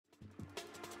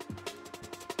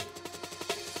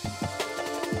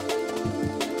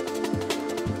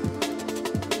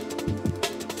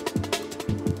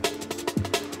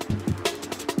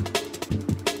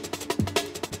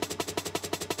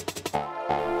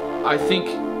I think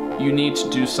you need to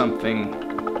do something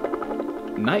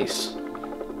nice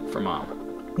for Mom.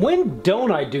 When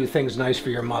don't I do things nice for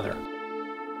your mother?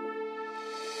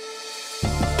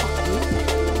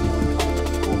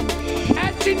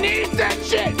 And she needs that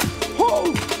shit!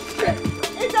 Oh, shit!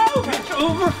 It's over! It's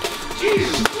over?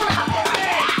 Jesus! Oh,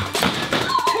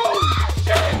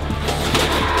 shit!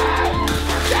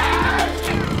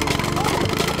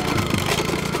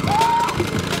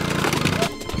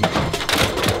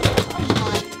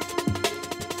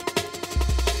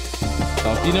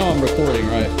 You know I'm recording,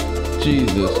 right?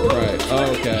 Jesus Christ.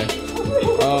 Oh, okay.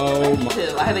 Oh my.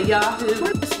 I have a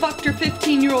Yahoo. This fucked your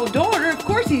 15-year-old daughter. Of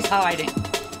course he's hiding.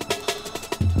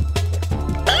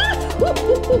 I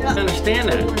don't understand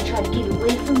that. You want to try to get it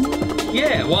away from me?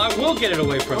 Yeah, well, I will get it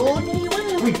away from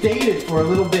you. We dated for a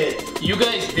little bit. You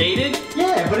guys dated?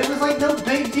 Yeah, but it was like no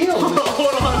big deal.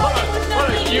 Hold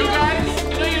on. You guys?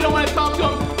 I know you don't want to talk to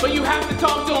him, but you have to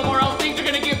talk to him or else things are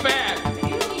going to get bad.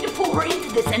 You don't need to pull her into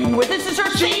this anymore. This is her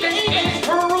Cheating is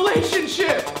her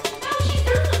relationship. No, she's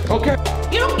not. Okay.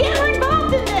 You don't get her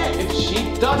involved in this. If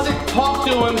she doesn't talk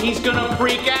to him, he's going to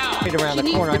freak out. Right around She the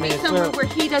needs corner. to be somewhere where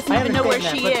he doesn't even know where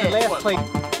she is. The last place.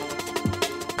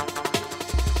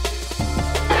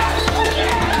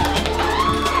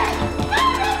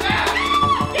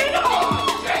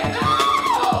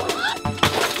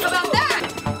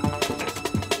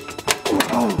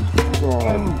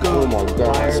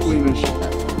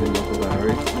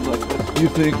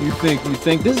 You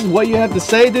think this is what you have to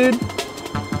say, dude?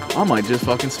 I might just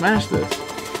fucking smash this.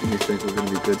 You think we're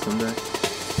gonna be good someday?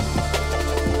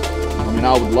 I mean,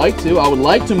 I would like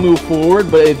to move forward,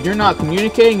 but if you're not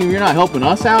communicating, if you're not helping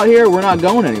us out here, we're not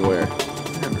going anywhere.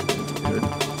 Never been good.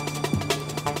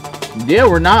 Yeah,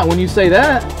 we're not when you say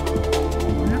that. You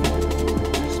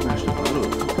smashed a bottle.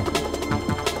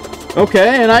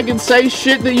 Okay, and I can say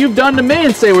shit that you've done to me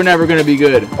and say we're never gonna be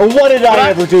good. Or what did I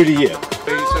ever do to you? Just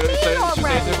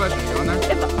answer the question. Are you going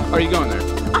there? Are you going there?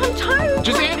 I'm tired.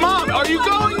 Just answer, Mom, are you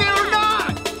going there or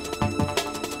not?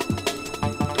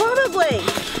 Probably.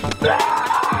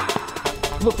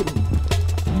 Look at me.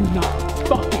 You not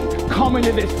fucking come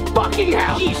into this fucking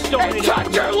house and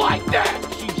touch her like that.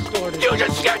 You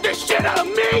just scared the shit out of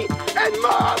me and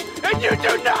Mom, and you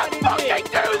do not fucking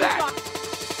do that.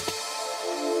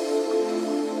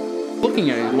 Looking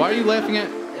at you, why are you laughing at?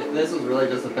 If this was really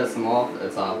just to piss him off,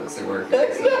 it's obviously working. So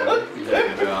you did a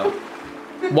good job.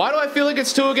 Why do I feel like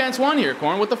it's 2 against 1 here,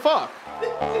 Corn? What the fuck?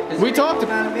 We talked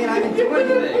about it. I didn't do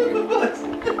anything.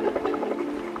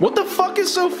 What the fuck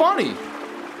is so funny?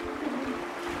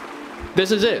 This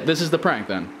is it. This is the prank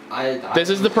then. This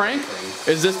is the prank?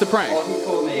 Is this the prank? All he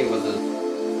told me was a...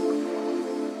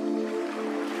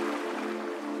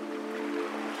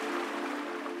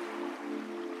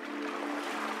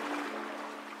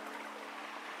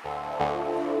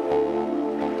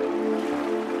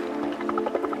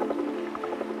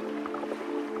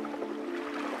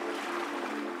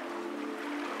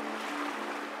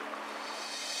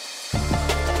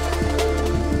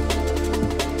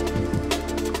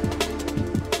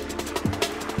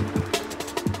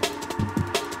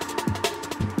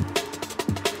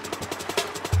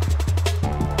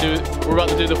 We're about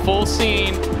to do the full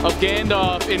scene of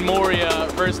Gandalf in Moria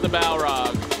versus the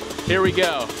Balrog. Here we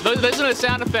go. Those are the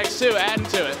sound effects too, adding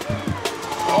to it.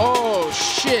 Oh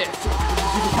shit.